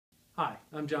Hi,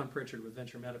 I'm John Pritchard with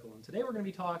Venture Medical, and today we're going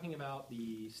to be talking about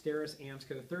the Steris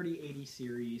Amsco 3080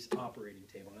 series operating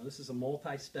table. Now, this is a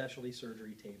multi-specialty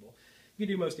surgery table. You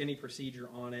can do most any procedure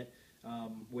on it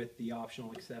with the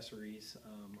optional accessories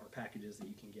or packages that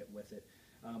you can get with it.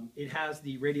 It has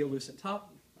the radiolucent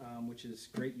top, which is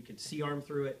great. You can C-arm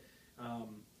through it.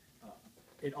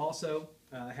 It also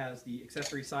has the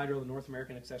accessory side rail, the North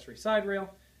American accessory side rail,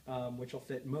 which will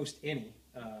fit most any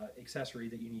accessory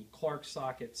that you need. Clark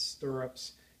sockets,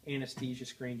 stirrups, anesthesia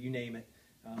screen, you name it,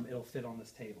 it'll fit on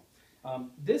this table.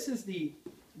 This is the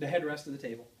headrest of the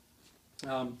table.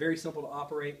 Very simple to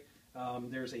operate.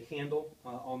 There's a handle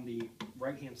on the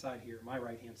right-hand side here, my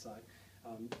right-hand side.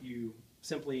 You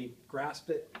simply grasp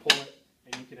it, pull it,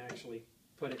 and you can actually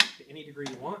put it to any degree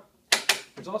you want.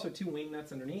 There's also two wing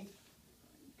nuts underneath.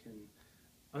 You can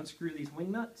unscrew these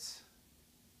wing nuts,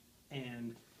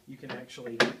 and you can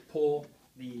actually pull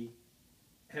the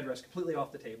headrest completely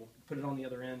off the table, put it on the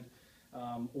other end,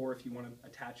 or if you want to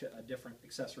attach a different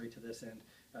accessory to this end,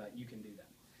 you can do that.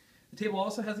 The table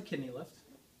also has a kidney lift.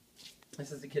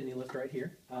 This is the kidney lift right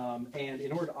here, and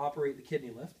in order to operate the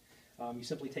kidney lift, you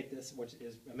simply take this, which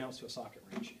amounts to a socket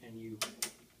wrench, and you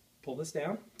pull this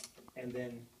down, and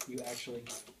then you actually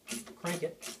crank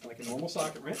it like a normal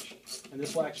socket wrench, and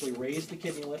this will actually raise the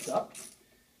kidney lift up.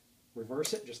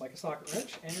 Reverse it just like a socket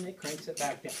wrench, and it cranks it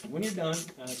back down. When you're done,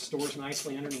 it stores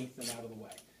nicely underneath and out of the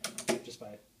way, just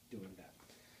by doing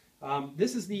that.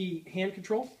 This is the hand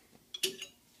control.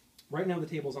 Right now the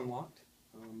table's unlocked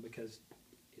because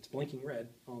it's blinking red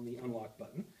on the unlock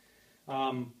button.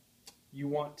 You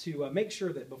want to make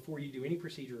sure that before you do any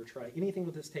procedure or try anything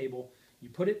with this table, you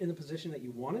put it in the position that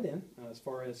you want it in, as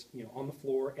far as on the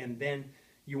floor, and then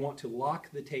you want to lock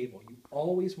the table. You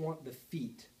always want the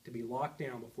feet to be locked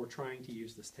down before trying to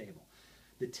use this table.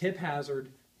 The tip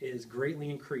hazard is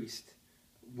greatly increased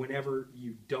whenever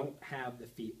you don't have the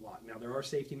feet locked. Now, there are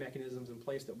safety mechanisms in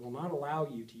place that will not allow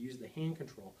you to use the hand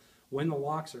control when the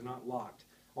locks are not locked,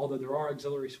 although there are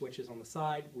auxiliary switches on the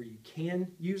side where you can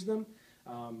use them,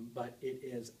 but it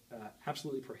is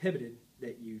absolutely prohibited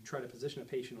that you try to position a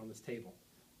patient on this table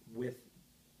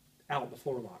without the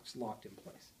floor locks locked in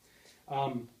place.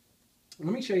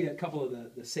 Let me show you a couple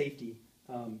of the safety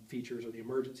features or the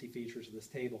emergency features of this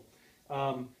table.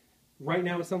 Right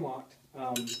now it's unlocked.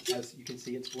 As you can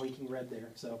see, it's blinking red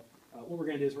there. So what we're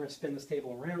going to do is we're going to spin this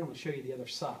table around. I'm going to show you the other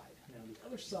side. Now, the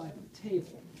other side of the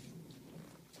table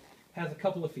has a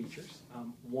couple of features.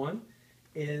 One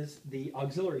is the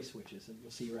auxiliary switches that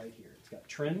you'll see right here. It's got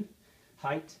trend,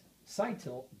 height, side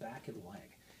tilt, back, and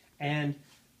leg. And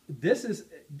this is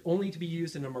only to be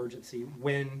used in emergency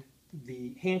when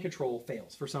the hand control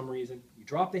fails for some reason. You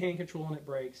drop the hand control and it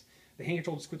breaks. The hand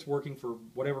control just quits working for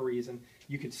whatever reason.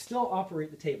 You can still operate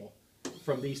the table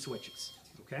from these switches,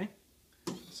 okay?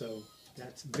 So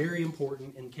that's very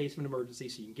important in case of an emergency,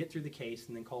 so you can get through the case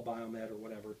and then call Biomed or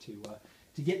whatever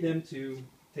to get them to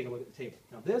take a look at the table.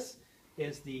 Now this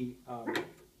is the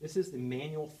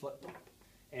manual foot pump.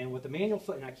 And with the manual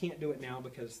foot, and I can't do it now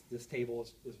because this table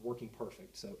is working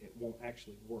perfect, so it won't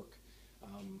actually work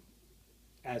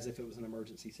as if it was an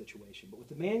emergency situation. But with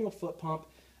the manual foot pump,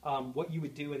 what you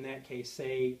would do in that case,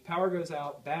 say power goes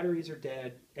out, batteries are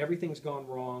dead, everything's gone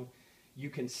wrong, you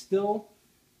can still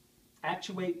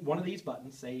actuate one of these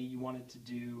buttons. Say you wanted to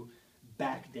do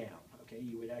back down. Okay,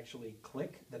 you would actually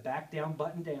click the back down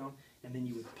button down, and then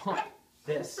you would pump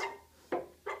this,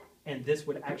 and this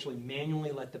would actually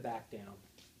manually let the back down.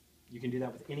 You can do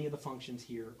that with any of the functions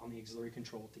here on the auxiliary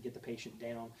control to get the patient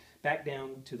back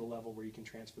down to the level where you can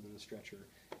transfer them to the stretcher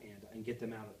and get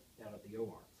them out of the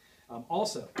OR.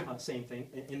 Also, same thing,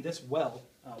 in this well,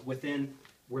 within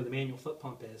where the manual foot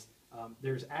pump is,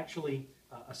 there's actually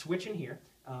a switch in here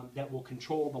that will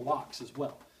control the locks as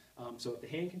well. So if the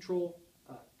hand control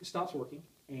stops working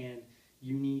and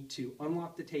you need to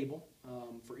unlock the table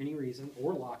for any reason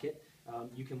or lock it,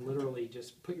 you can literally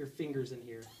just put your fingers in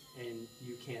here and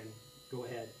you can go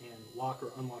ahead and lock or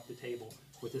unlock the table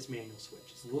with this manual switch.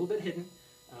 It's a little bit hidden,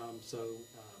 so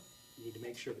you need to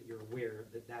make sure that you're aware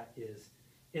that that is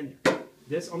in there.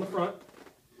 This on the front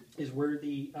is where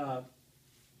the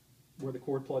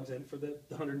cord plugs in for the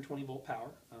 120 volt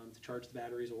power to charge the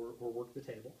batteries or work the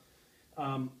table.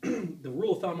 The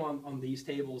rule of thumb on these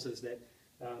tables is that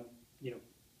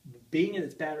being in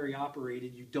its battery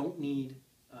operated, you don't need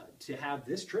to have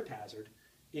this trip hazard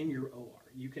in your OR.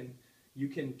 You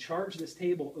can charge this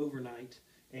table overnight,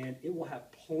 and it will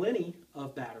have plenty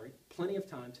of battery, plenty of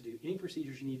time to do any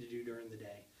procedures you need to do during the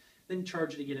day. Then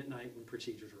charge it again at night when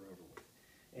procedures are over with.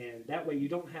 And that way you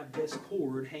don't have this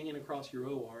cord hanging across your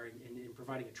OR and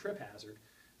providing a trip hazard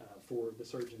for the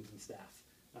surgeons and staff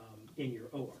in your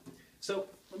OR. So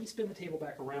let me spin the table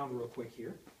back around real quick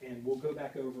here, and we'll go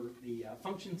back over the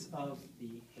functions of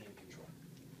the hand control.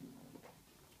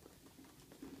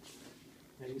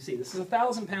 As you can see, this is a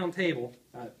 1,000-pound table.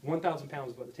 1,000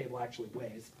 pounds is what the table actually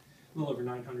weighs, a little over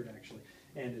 900 actually,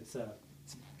 and it's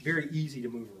very easy to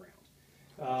move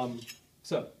around.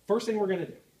 So first thing we're going to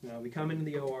do, now we come into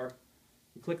the OR,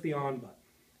 we click the on button.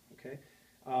 Okay,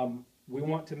 we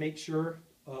want to make sure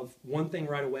of one thing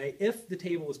right away. If the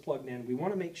table is plugged in, we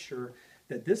want to make sure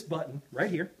that this button right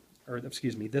here, or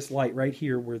excuse me, this light right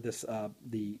here where this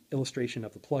the illustration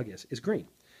of the plug is green,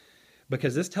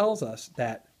 because this tells us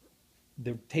that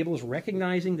the table is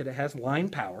recognizing that it has line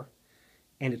power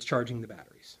and it's charging the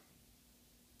batteries.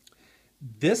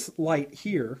 This light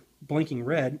here, blinking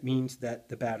red, means that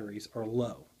the batteries are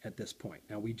low at this point.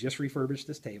 Now, we just refurbished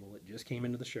this table. It just came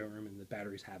into the showroom and the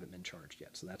batteries haven't been charged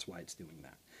yet, so that's why it's doing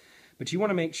that. But you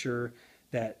want to make sure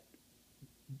that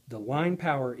the line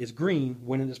power is green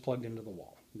when it is plugged into the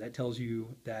wall. That tells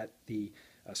you that the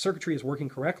circuitry is working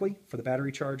correctly for the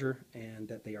battery charger and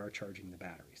that they are charging the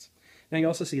batteries. Now you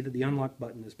also see that the unlock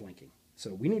button is blinking.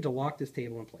 So we need to lock this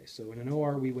table in place. So in an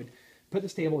OR, we would put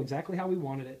this table exactly how we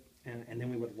wanted it, and then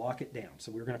we would lock it down.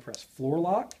 So we're going to press floor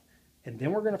lock, and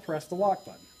then we're going to press the lock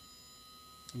button.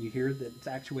 And you hear that it's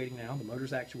actuating now. The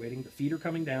motor's actuating. The feet are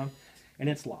coming down, and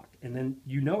it's locked. And then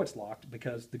you know it's locked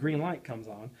because the green light comes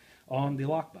on the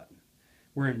lock button.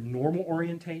 We're in normal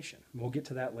orientation. We'll get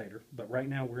to that later, but right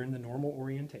now we're in the normal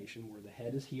orientation where the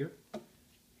head is here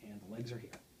and the legs are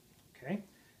here. Okay?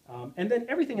 And then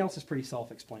everything else is pretty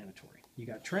self-explanatory. You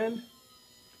got trend,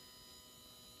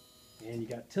 and you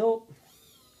got tilt,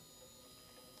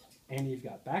 and you've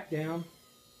got back down,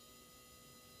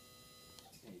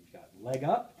 and you've got leg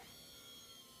up,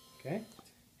 okay,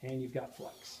 and you've got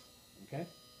flex, okay.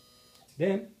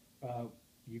 Then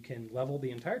you can level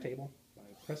the entire table by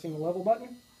pressing the level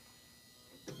button,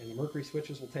 and the mercury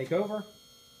switches will take over,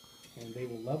 and they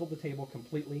will level the table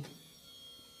completely.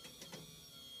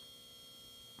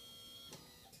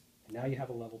 Now you have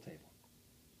a level table.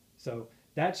 So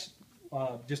that's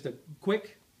just a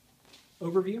quick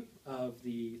overview of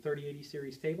the 3080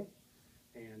 series table,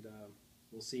 and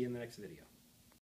we'll see you in the next video.